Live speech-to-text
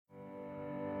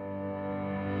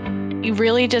You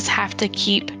really just have to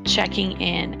keep checking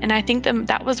in. And I think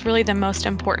that was really the most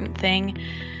important thing.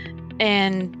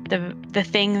 And the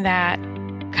thing that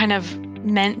kind of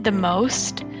meant the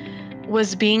most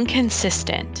was being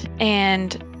consistent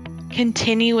and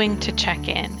continuing to check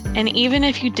in. And even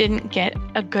if you didn't get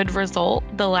a good result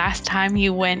the last time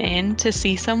you went in to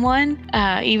see someone,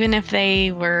 even if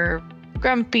they were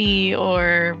grumpy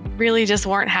or really just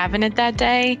weren't having it that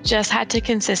day, just had to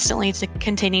consistently to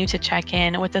continue to check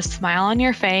in with a smile on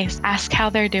your face, ask how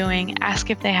they're doing,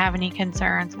 ask if they have any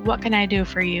concerns, what can I do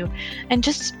for you? And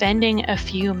just spending a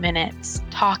few minutes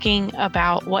talking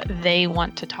about what they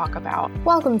want to talk about.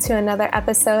 Welcome to another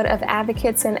episode of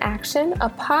Advocates in Action, a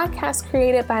podcast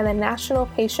created by the National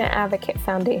Patient Advocate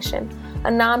Foundation, a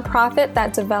nonprofit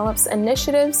that develops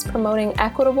initiatives promoting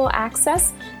equitable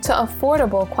access to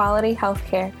affordable quality healthcare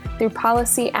through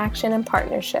policy action and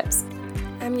partnerships.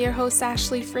 I'm your host,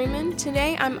 Ashley Freeman.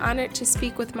 Today, I'm honored to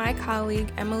speak with my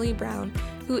colleague, Emily Brown,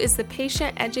 who is the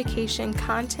Patient Education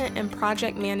Content and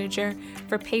Project Manager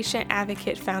for Patient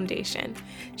Advocate Foundation.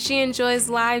 She enjoys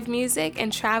live music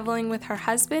and traveling with her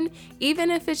husband, even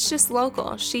if it's just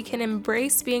local. She can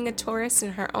embrace being a tourist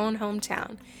in her own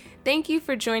hometown. Thank you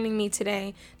for joining me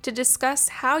today to discuss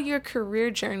how your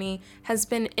career journey has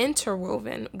been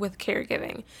interwoven with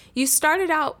caregiving. You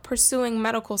started out pursuing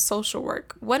medical social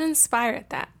work. What inspired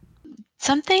that?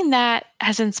 Something that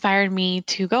has inspired me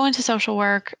to go into social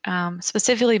work,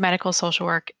 specifically medical social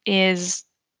work, is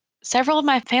several of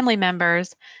my family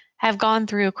members have gone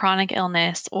through chronic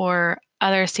illness or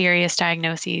other serious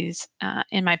diagnoses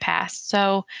in my past.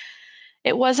 So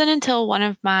it wasn't until one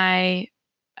of my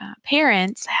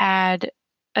parents had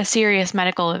a serious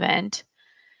medical event,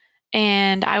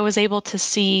 and I was able to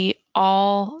see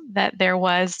all that there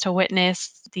was to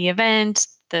witness the event,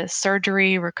 the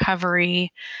surgery,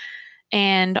 recovery,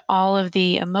 and all of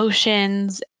the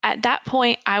emotions. At that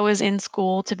point, I was in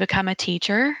school to become a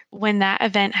teacher. When that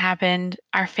event happened,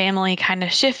 our family kind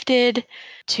of shifted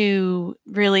to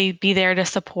really be there to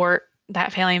support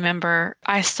that family member.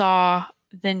 I saw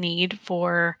the need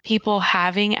for people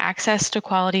having access to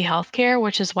quality healthcare,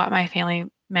 which is what my family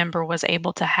member was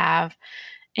able to have.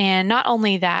 And not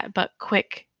only that, but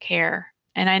quick care.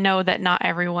 And I know that not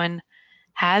everyone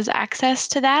has access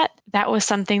to that. That was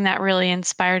something that really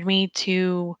inspired me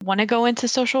to want to go into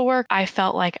social work. I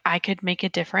felt like I could make a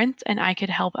difference and I could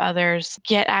help others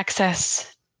get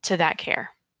access to that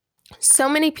care. So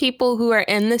many people who are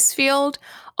in this field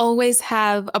always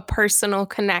have a personal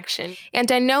connection. And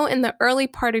I know in the early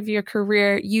part of your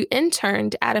career, you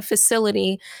interned at a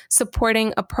facility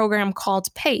supporting a program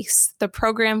called PACE, the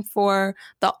program for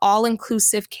the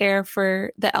all-inclusive care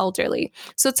for the elderly.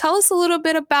 So tell us a little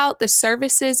bit about the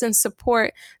services and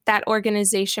support that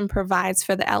organization provides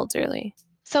for the elderly.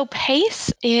 So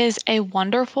PACE is a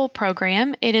wonderful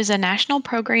program. It is a national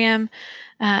program,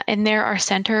 and there are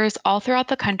centers all throughout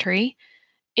the country.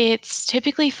 It's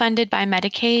typically funded by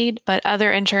Medicaid, but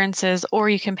other insurances, or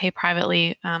you can pay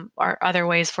privately, are other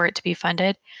ways for it to be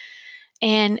funded.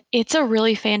 And it's a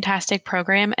really fantastic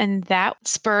program, and that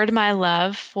spurred my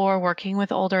love for working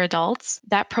with older adults.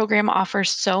 That program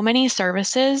offers so many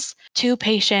services to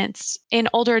patients and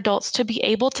older adults to be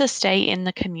able to stay in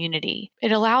the community.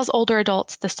 It allows older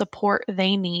adults the support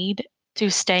they need to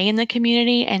stay in the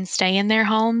community and stay in their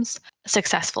homes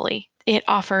successfully. It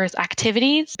offers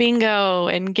activities, bingo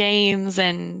and games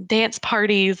and dance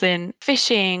parties and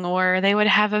fishing, or they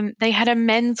had a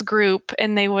men's group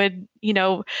and they would,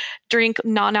 drink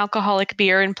non-alcoholic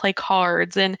beer and play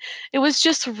cards. And it was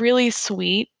just really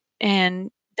sweet. And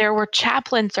there were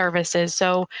chaplain services.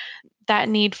 So that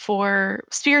need for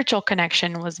spiritual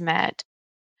connection was met.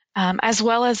 As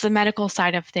well as the medical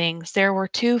side of things. There were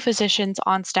 2 physicians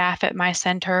on staff at my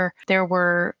center. There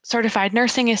were certified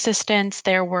nursing assistants.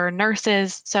 There were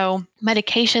nurses. So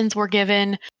medications were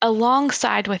given.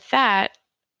 Alongside with that,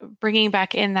 bringing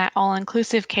back in that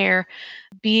all-inclusive care,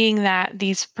 being that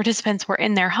these participants were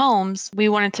in their homes, we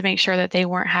wanted to make sure that they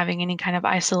weren't having any kind of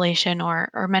isolation or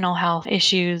mental health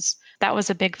issues. That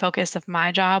was a big focus of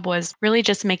my job, was really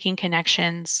just making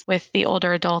connections with the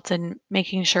older adults and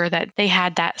making sure that they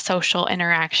had that social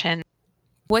interaction.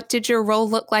 What did your role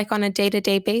look like on a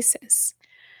day-to-day basis?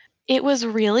 It was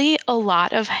really a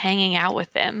lot of hanging out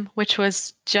with them, which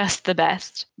was just the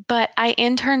best. But I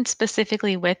interned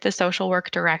specifically with the social work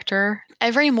director.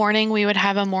 Every morning we would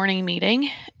have a morning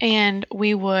meeting and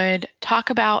we would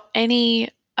talk about any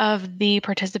of the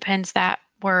participants that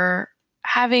were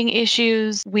having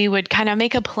issues. We would kind of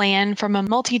make a plan from a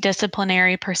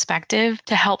multidisciplinary perspective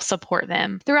to help support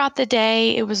them. Throughout the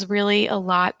day, it was really a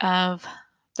lot of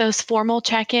those formal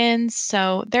check-ins.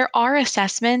 So there are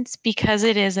assessments because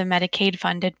it is a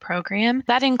Medicaid-funded program.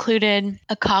 That included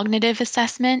a cognitive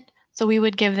assessment. So we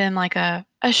would give them like a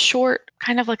short,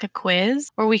 kind of like a quiz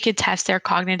where we could test their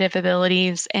cognitive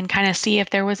abilities and kind of see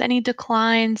if there was any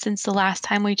decline since the last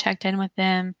time we checked in with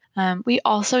them. We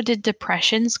also did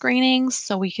depression screenings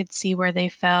so we could see where they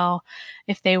fell,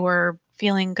 if they were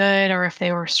feeling good or if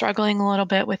they were struggling a little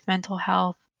bit with mental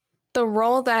health. The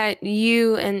role that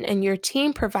you and your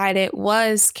team provided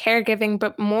was caregiving,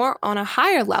 but more on a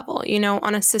higher level,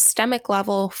 on a systemic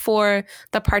level for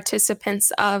the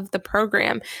participants of the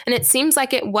program. And it seems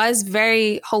like it was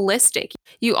very holistic.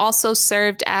 You also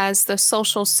served as the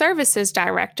social services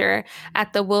director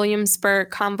at the Williamsburg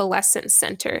Convalescent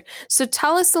Center. So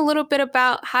tell us a little bit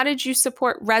about how did you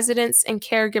support residents and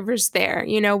caregivers there?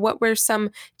 What were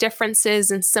some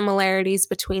differences and similarities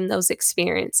between those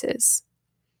experiences?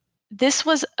 This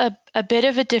was a bit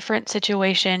of a different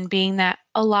situation, being that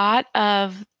a lot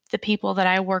of the people that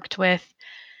I worked with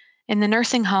in the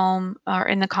nursing home or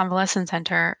in the convalescent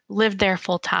center lived there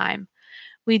full time.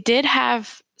 We did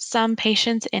have some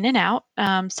patients in and out.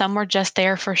 Some were just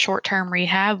there for short-term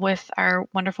rehab with our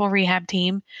wonderful rehab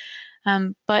team,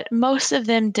 but most of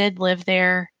them did live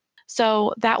there.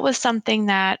 So that was something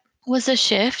that was a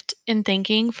shift in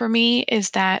thinking for me, is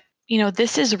that,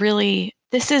 this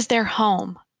is their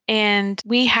home. And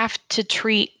we have to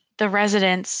treat the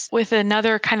residents with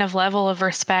another kind of level of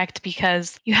respect,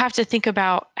 because you have to think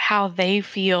about how they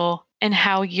feel and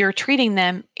how you're treating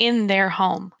them in their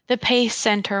home. The PACE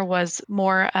Center was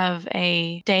more of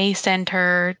a day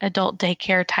center, adult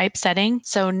daycare type setting.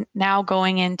 So now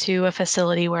going into a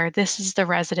facility where this is the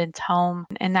resident's home,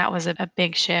 and that was a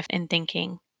big shift in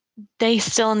thinking. They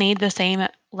still need the same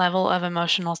level of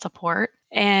emotional support,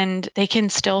 and they can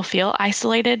still feel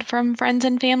isolated from friends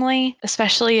and family,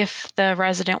 especially if the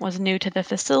resident was new to the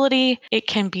facility. It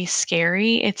can be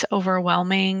scary. It's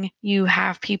overwhelming. You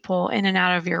have people in and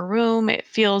out of your room. It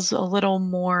feels a little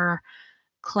more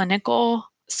clinical.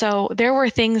 So there were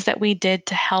things that we did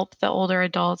to help the older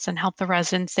adults and help the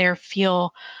residents there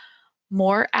feel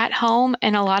more at home.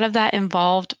 And a lot of that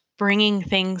involved bringing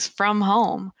things from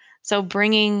home. So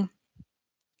bringing,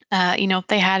 if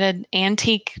they had an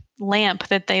antique lamp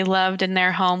that they loved in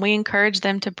their home, we encouraged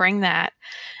them to bring that.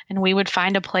 And we would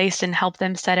find a place and help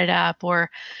them set it up, or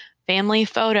family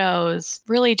photos,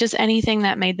 really just anything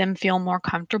that made them feel more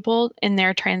comfortable in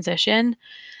their transition.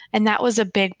 And that was a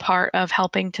big part of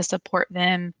helping to support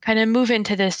them kind of move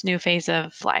into this new phase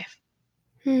of life.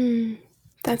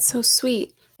 That's so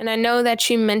sweet. And I know that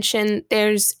you mentioned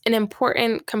there's an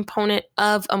important component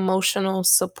of emotional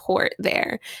support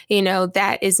there,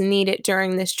 that is needed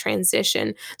during this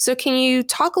transition. So can you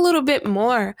talk a little bit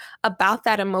more about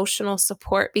that emotional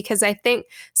support? Because I think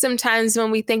sometimes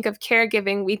when we think of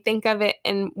caregiving, we think of it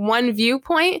in one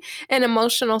viewpoint, and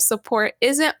emotional support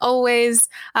isn't always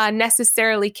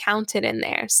necessarily counted in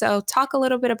there. So talk a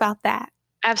little bit about that.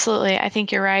 Absolutely. I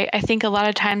think you're right. I think a lot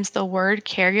of times the word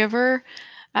caregiver,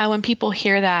 when people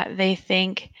hear that, they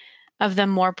think of the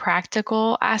more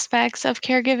practical aspects of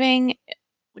caregiving,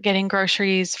 getting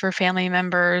groceries for family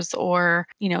members, or,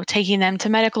 taking them to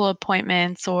medical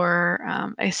appointments, or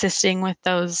assisting with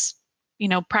those,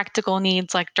 practical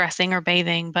needs like dressing or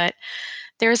bathing. But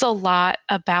there's a lot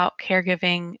about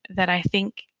caregiving that I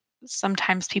think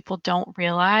sometimes people don't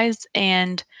realize.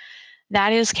 And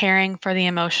that is caring for the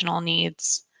emotional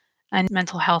needs and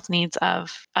mental health needs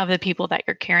of the people that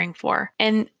you're caring for.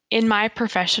 And in my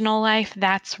professional life,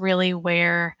 that's really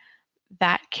where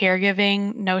that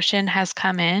caregiving notion has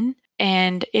come in.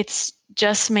 And it's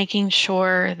just making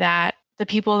sure that the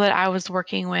people that I was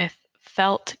working with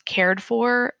felt cared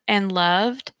for and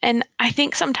loved. And I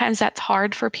think sometimes that's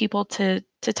hard for people to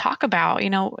talk about,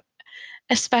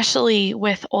 especially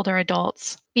with older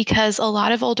adults, because a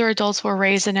lot of older adults were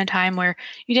raised in a time where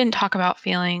you didn't talk about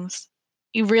feelings.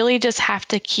 You really just have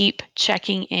to keep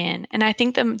checking in. And I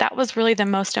think that was really the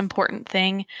most important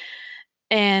thing,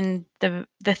 and the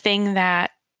thing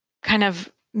that kind of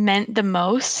meant the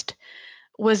most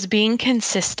was being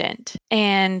consistent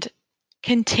and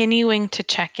continuing to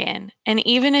check in. And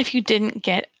even if you didn't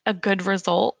get a good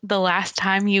result the last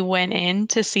time you went in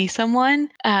to see someone,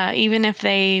 even if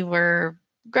they were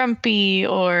grumpy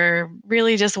or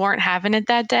really just weren't having it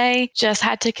that day, just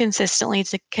had to consistently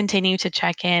to continue to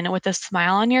check in with a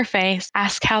smile on your face,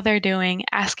 ask how they're doing,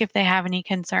 ask if they have any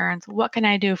concerns, what can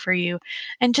I do for you?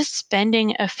 And just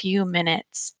spending a few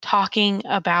minutes talking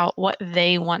about what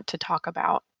they want to talk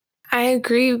about. I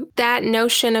agree. That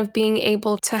notion of being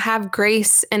able to have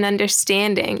grace and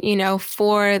understanding,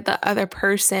 for the other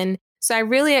person. So I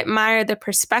really admire the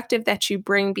perspective that you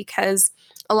bring, because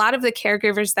A lot of the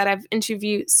caregivers that I've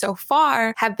interviewed so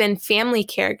far have been family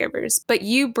caregivers, but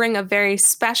you bring a very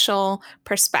special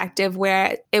perspective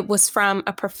where it was from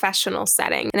a professional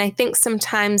setting. And I think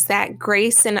sometimes that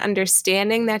grace and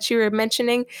understanding that you were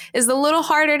mentioning is a little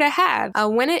harder to have.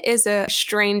 When it is a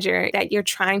stranger that you're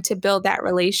trying to build that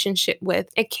relationship with,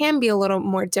 it can be a little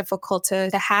more difficult to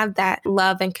have that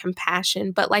love and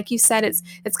compassion. But like you said,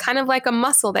 it's kind of like a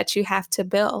muscle that you have to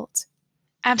build.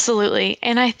 Absolutely.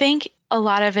 And I think a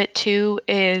lot of it too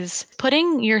is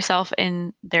putting yourself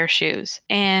in their shoes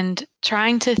and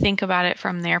trying to think about it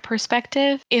from their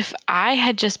perspective. If I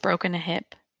had just broken a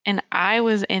hip and I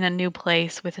was in a new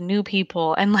place with new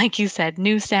people, and like you said,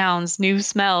 new sounds, new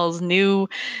smells, new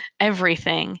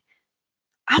everything,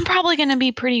 I'm probably going to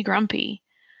be pretty grumpy.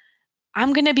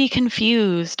 I'm going to be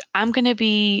confused. I'm going to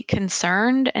be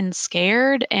concerned and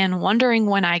scared and wondering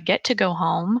when I get to go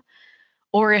home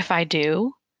or if I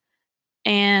do.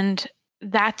 And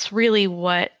that's really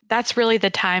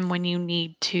the time when you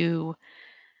need to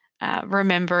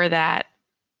remember that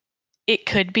it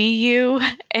could be you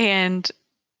and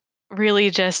really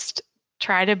just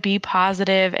try to be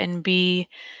positive and be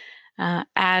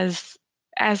as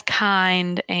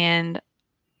kind and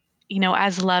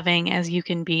as loving as you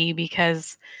can be,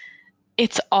 because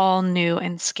it's all new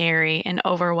and scary and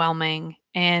overwhelming,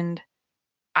 and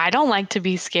I don't like to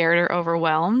be scared or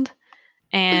overwhelmed.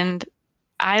 And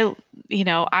I,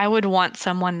 I would want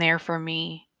someone there for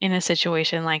me in a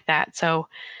situation like that. So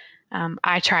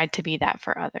I tried to be that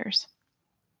for others.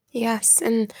 Yes.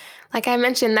 And like I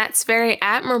mentioned, that's very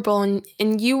admirable.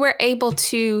 And you were able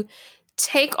to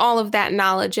take all of that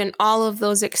knowledge and all of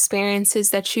those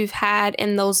experiences that you've had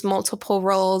in those multiple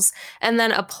roles and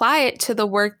then apply it to the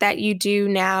work that you do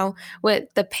now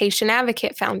with the Patient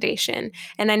Advocate Foundation.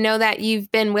 And I know that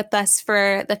you've been with us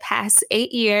for the past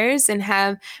 8 years and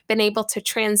have been able to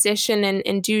transition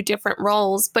and do different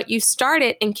roles, but you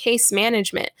started in case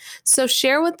management. So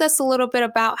share with us a little bit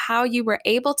about how you were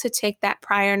able to take that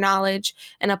prior knowledge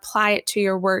and apply it to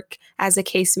your work as a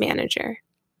case manager.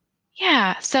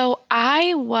 Yeah, so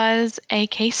I was a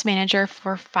case manager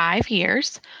for 5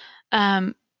 years.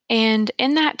 Um, and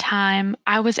in that time,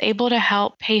 I was able to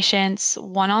help patients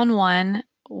one on one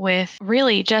with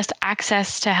really just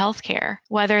access to healthcare,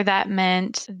 whether that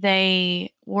meant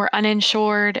they were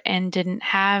uninsured and didn't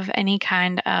have any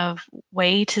kind of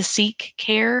way to seek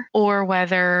care, or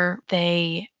whether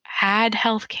they had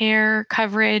healthcare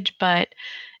coverage but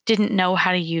didn't know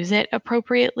how to use it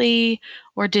appropriately,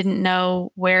 or didn't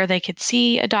know where they could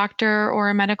see a doctor or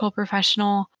a medical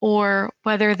professional, or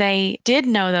whether they did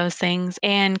know those things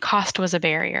and cost was a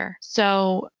barrier.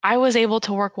 So I was able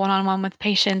to work one-on-one with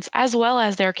patients as well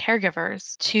as their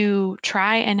caregivers to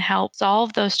try and help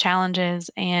solve those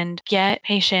challenges and get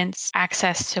patients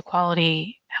access to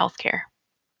quality healthcare.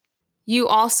 You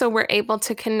also were able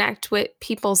to connect with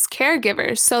people's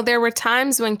caregivers. So there were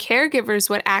times when caregivers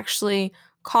would actually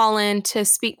call in to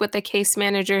speak with the case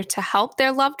manager to help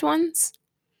their loved ones.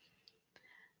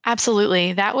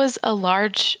 Absolutely. That was a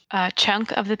large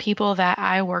chunk of the people that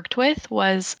I worked with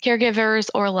was caregivers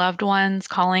or loved ones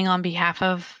calling on behalf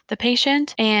of the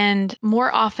patient. And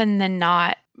more often than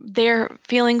not, they're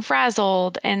feeling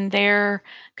frazzled and they're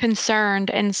concerned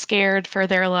and scared for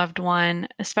their loved one,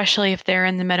 especially if they're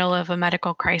in the middle of a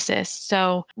medical crisis.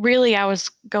 So really, I was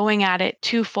going at it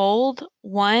twofold.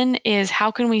 One is,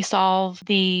 how can we solve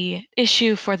the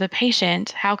issue for the patient?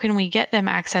 How can we get them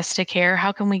access to care?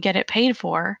 How can we get it paid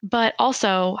for? But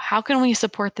also, how can we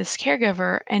support this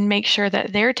caregiver and make sure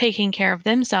that they're taking care of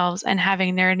themselves and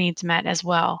having their needs met as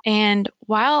well? And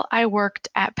while I worked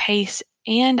at PACE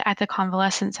and at the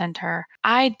convalescent center,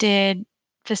 I did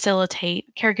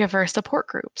facilitate caregiver support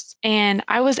groups. And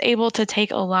I was able to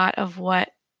take a lot of what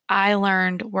I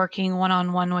learned working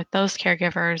one-on-one with those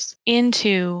caregivers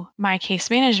into my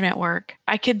case management work.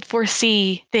 I could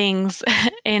foresee things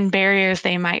and barriers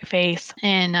they might face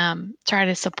and try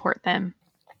to support them.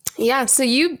 Yeah, so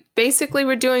you basically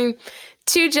were doing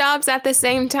 2 jobs at the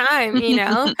same time.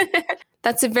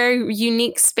 That's a very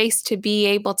unique space to be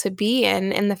able to be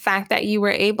in. And the fact that you were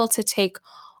able to take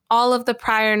all of the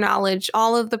prior knowledge,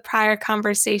 all of the prior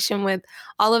conversation with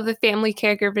all of the family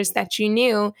caregivers that you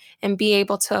knew and be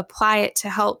able to apply it to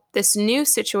help this new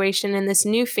situation and this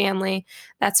new family,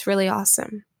 that's really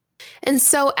awesome. And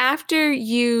so after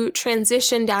you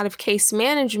transitioned out of case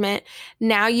management,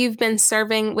 now you've been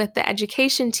serving with the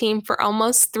education team for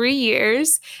almost 3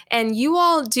 years, and you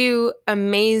all do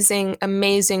amazing,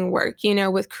 amazing work,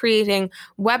 with creating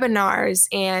webinars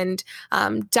and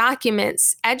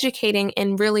documents, educating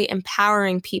and really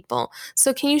empowering people.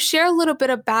 So can you share a little bit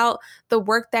about the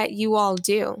work that you all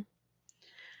do?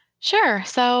 Sure.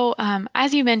 So,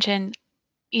 as you mentioned,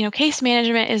 case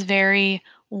management is very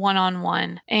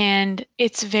one-on-one and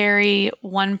it's very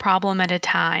one problem at a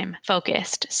time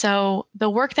focused. So the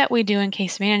work that we do in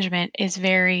case management is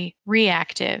very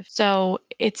reactive. So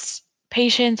it's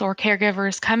patients or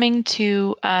caregivers coming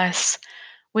to us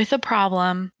with a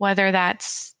problem, whether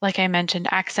that's, like I mentioned,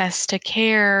 access to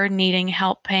care, needing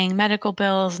help paying medical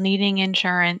bills, needing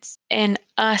insurance, and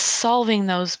us solving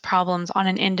those problems on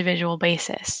an individual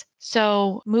basis.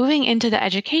 So, moving into the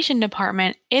education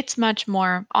department, it's much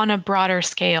more on a broader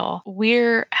scale.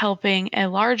 We're helping a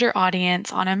larger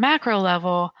audience on a macro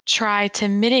level try to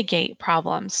mitigate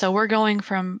problems. So, we're going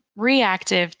from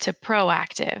reactive to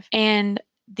proactive. And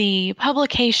the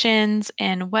publications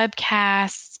and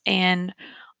webcasts and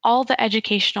all the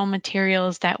educational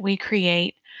materials that we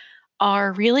create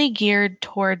are really geared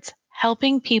towards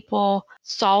helping people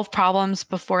solve problems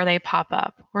before they pop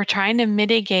up. We're trying to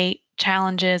mitigate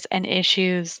challenges and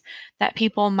issues that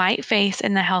people might face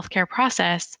in the healthcare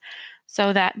process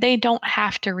so that they don't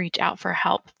have to reach out for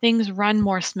help. Things run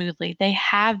more smoothly. They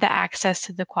have the access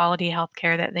to the quality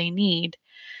healthcare that they need,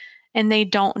 and they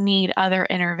don't need other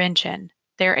intervention.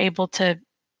 They're able to,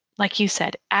 like you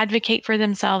said, advocate for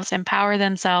themselves, empower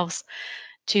themselves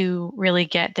to really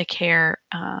get the care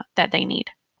that they need.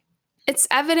 It's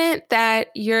evident that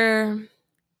your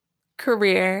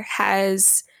career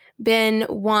has been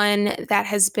one that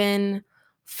has been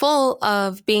full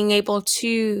of being able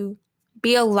to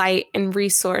be a light and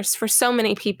resource for so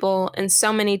many people in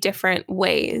so many different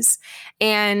ways.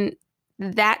 And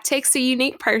that takes a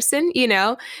unique person,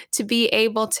 to be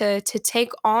able to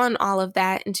take on all of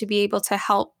that and to be able to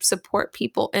help support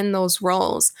people in those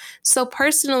roles. So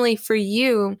personally for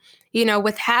you,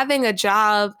 with having a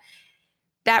job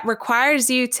that requires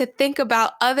you to think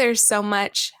about others so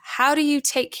much, how do you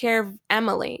take care of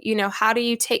Emily? How do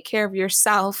you take care of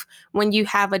yourself when you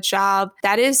have a job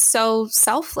that is so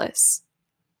selfless?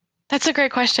 That's a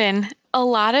great question. A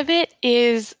lot of it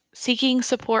is seeking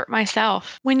support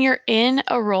myself. When you're in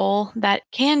a role that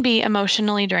can be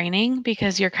emotionally draining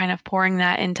because you're kind of pouring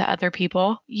that into other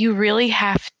people, you really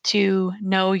have to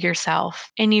know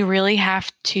yourself and you really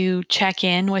have to check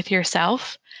in with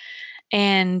yourself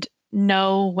and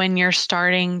know when you're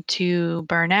starting to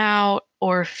burn out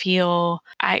or feel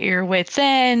at your wit's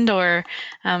end or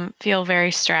feel very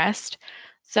stressed.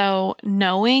 So,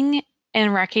 knowing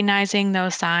and recognizing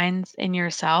those signs in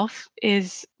yourself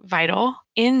is vital.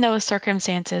 In those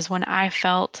circumstances, when I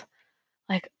felt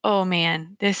like, oh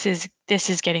man, this is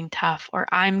getting tough, or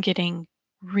I'm getting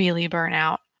really burnt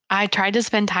out, I tried to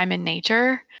spend time in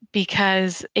nature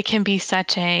because it can be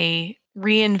such a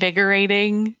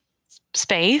reinvigorating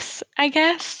space, I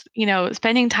guess.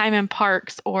 Spending time in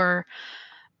parks or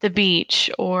the beach,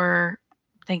 or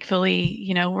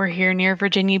thankfully, we're here near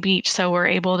Virginia Beach, so we're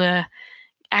able to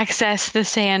access the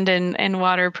sand and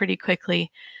water pretty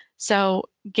quickly. So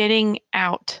getting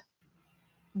out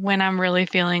when I'm really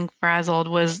feeling frazzled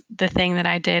was the thing that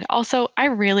I did. Also, I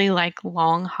really like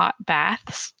long, hot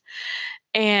baths.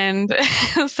 And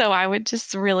so I would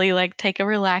just really like take a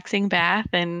relaxing bath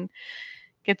and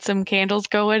get some candles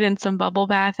going and some bubble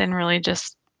bath and really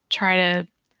just try to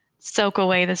soak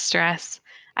away the stress.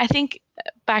 I think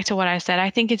back to what I said, I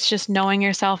think it's just knowing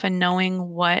yourself and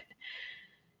knowing what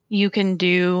you can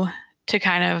do to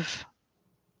kind of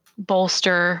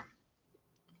bolster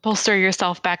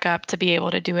yourself back up to be able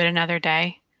to do it another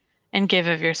day and give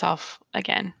of yourself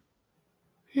again.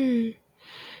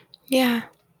 Yeah.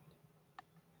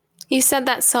 You said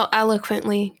that so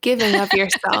eloquently, giving of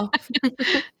yourself.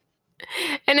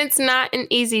 And it's not an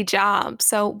easy job.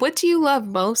 So what do you love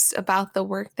most about the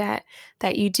work that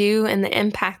you do and the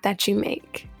impact that you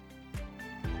make?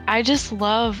 I just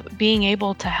love being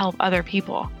able to help other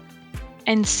people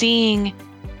and seeing,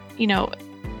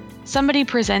 somebody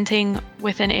presenting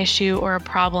with an issue or a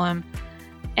problem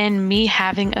and me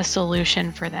having a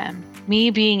solution for them,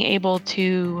 me being able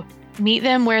to meet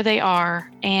them where they are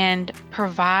and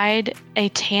provide a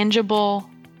tangible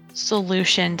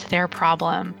solution to their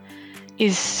problem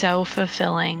is so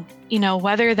fulfilling.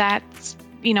 Whether that's,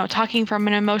 talking from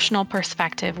an emotional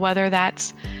perspective, whether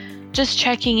that's just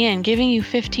checking in, giving you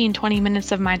 15, 20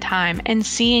 minutes of my time and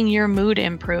seeing your mood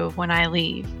improve when I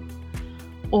leave.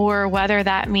 Or whether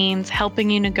that means helping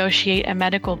you negotiate a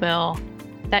medical bill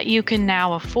that you can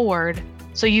now afford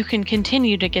so you can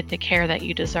continue to get the care that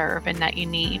you deserve and that you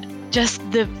need. Just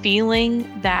the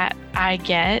feeling that I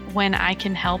get when I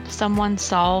can help someone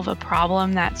solve a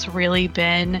problem that's really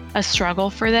been a struggle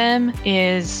for them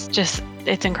is just,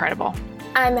 it's incredible.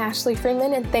 I'm Ashley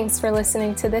Freeman, and thanks for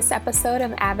listening to this episode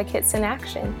of Advocates in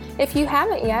Action. If you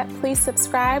haven't yet, please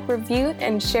subscribe, review,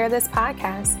 and share this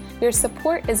podcast. Your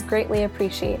support is greatly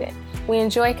appreciated. We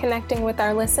enjoy connecting with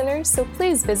our listeners, so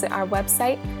please visit our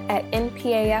website at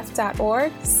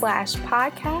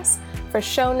npaf.org/podcast for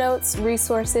show notes,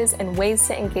 resources, and ways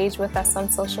to engage with us on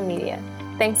social media.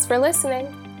 Thanks for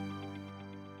listening.